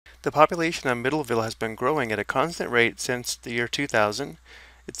The population of Middleville has been growing at a constant rate since the year 2000.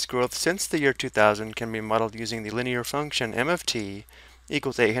 Its growth since the year 2000 can be modeled using the linear function m of t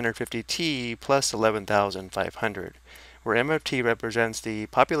equals 850t plus 11,500, where m of t represents the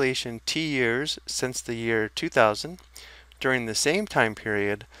population t years since the year 2000. During the same time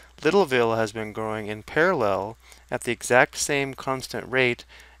period, Littleville has been growing in parallel at the exact same constant rate,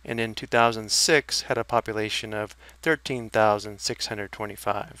 and in 2006 had a population of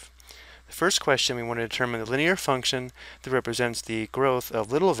 13,625. The first question, we want to determine the linear function that represents the growth of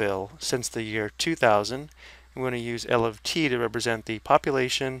Littleville since the year 2000. We want to use L of t to represent the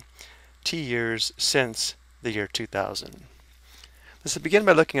population t years since the year 2000. Let's begin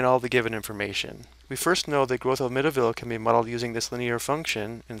by looking at all the given information. We first know that growth of Middleville can be modeled using this linear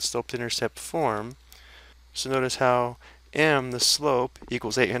function in slope-intercept form. So notice how m, the slope,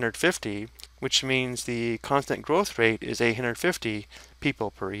 equals 850, which means the constant growth rate is 850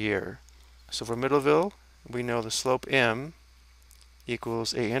 people per year. So for Middleville, we know the slope m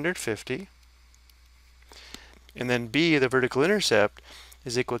equals 850. And then b, the vertical intercept,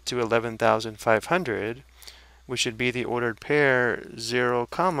 is equal to 11,500, which should be the ordered pair 0,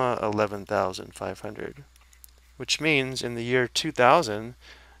 11,500, which means in the year 2000,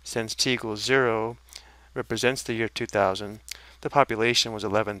 since t equals 0 represents the year 2000, the population was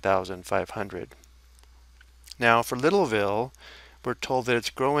 11,500. Now for Littleville, we're told that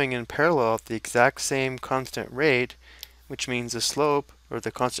it's growing in parallel at the exact same constant rate, which means the slope, or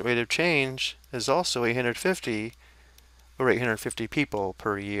the constant rate of change, is also 850, or 850 people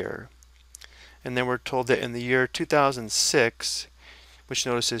per year. And then we're told that in the year 2006, which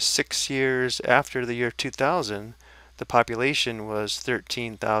notice is 6 years after the year 2000, the population was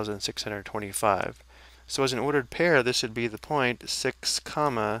 13,625. So as an ordered pair, this would be the point 6,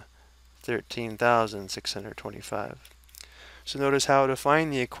 13,625. So notice how to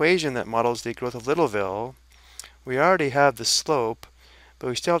find the equation that models the growth of Littleville. We already have the slope, but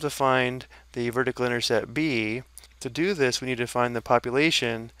we still have to find the vertical intercept b. To do this, we need to find the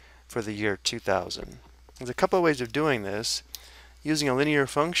population for the year 2000. There's a couple of ways of doing this. Using a linear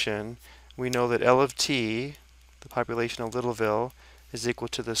function, we know that L of t, the population of Littleville, is equal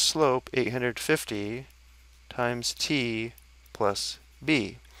to the slope 850 times t plus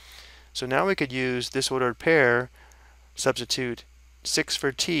b. So now we could use this ordered pair, substitute 6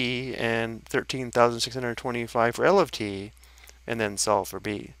 for t and 13,625 for L of t, and then solve for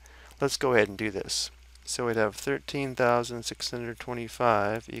b. Let's go ahead and do this. So we'd have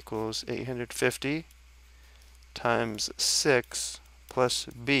 13,625 equals 850 times 6 plus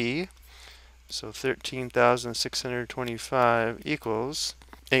b. So 13,625 equals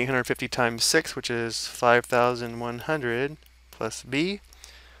 850 times 6, which is 5,100, plus b.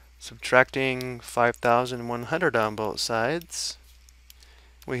 Subtracting 5,100 on both sides,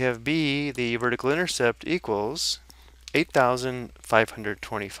 we have b, the vertical intercept, equals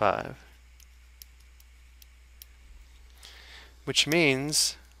 8,525. Which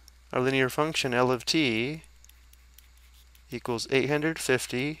means our linear function L of t equals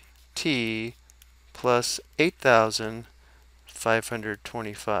 850 t plus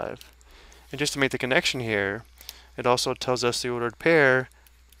 8,525. And just to make the connection here, it also tells us the ordered pair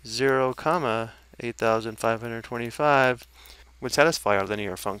 0, 8,525 would satisfy our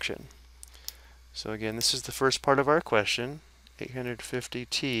linear function. So again, this is the first part of our question,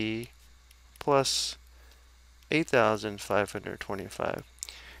 850t plus 8,525.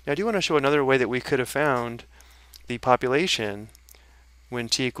 Now I do want to show another way that we could have found the population when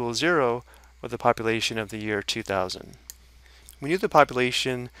t equals 0 with the population of the year 2000. We knew the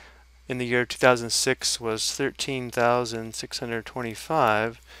population in the year 2006 was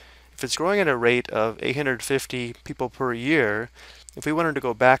 13,625. If it's growing at a rate of 850 people per year, if we wanted to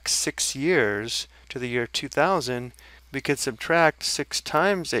go back 6 years to the year 2000, we could subtract 6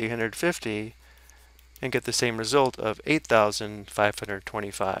 times 850 and get the same result of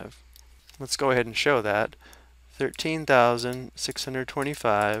 8,525. Let's go ahead and show that.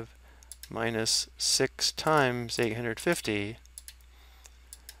 13,625 minus 6 times 850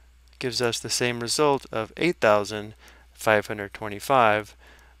 gives us the same result of 8,525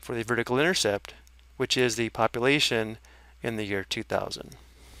 for the vertical intercept, which is the population in the year 2000.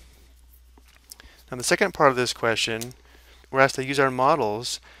 Now the second part of this question, we're asked to use our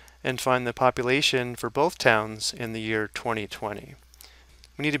models and find the population for both towns in the year 2020.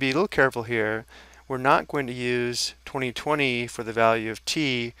 We need to be a little careful here. We're not going to use 2020 for the value of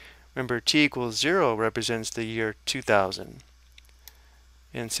t. Remember, t equals 0 represents the year 2000.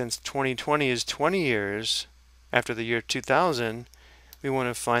 And since 2020 is 20 years after the year 2000, we want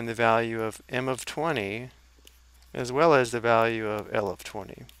to find the value of m of 20 as well as the value of L of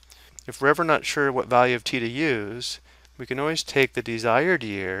 20. if we're ever not sure what value of t to use, we can always take the desired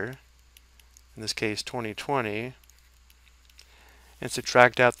year, in this case 2020, and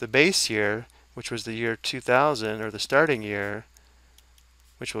subtract out the base year, which was the year 2000, or the starting year,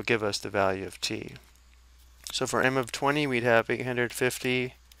 which will give us the value of t. So for m of 20, we'd have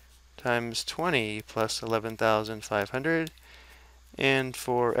 850 times 20 plus 11,500. And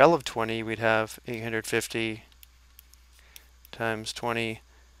for L of 20, we'd have 850 times 20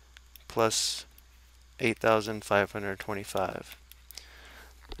 plus 8,525.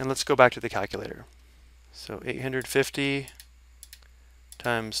 And let's go back to the calculator. So 850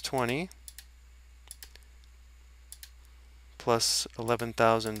 times 20 plus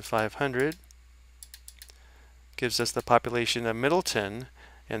 11,500 gives us the population of Middleton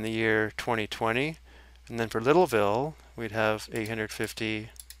in the year 2020. And then for Littleville, we'd have 850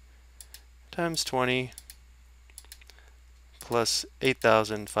 times 20 plus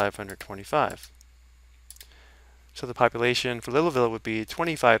 8,525. So the population for Littleville would be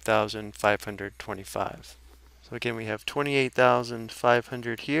 25,525. So again, we have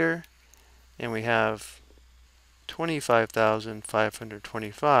 28,500 here, and we have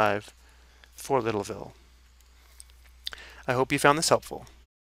 25,525 for Littleville. I hope you found this helpful.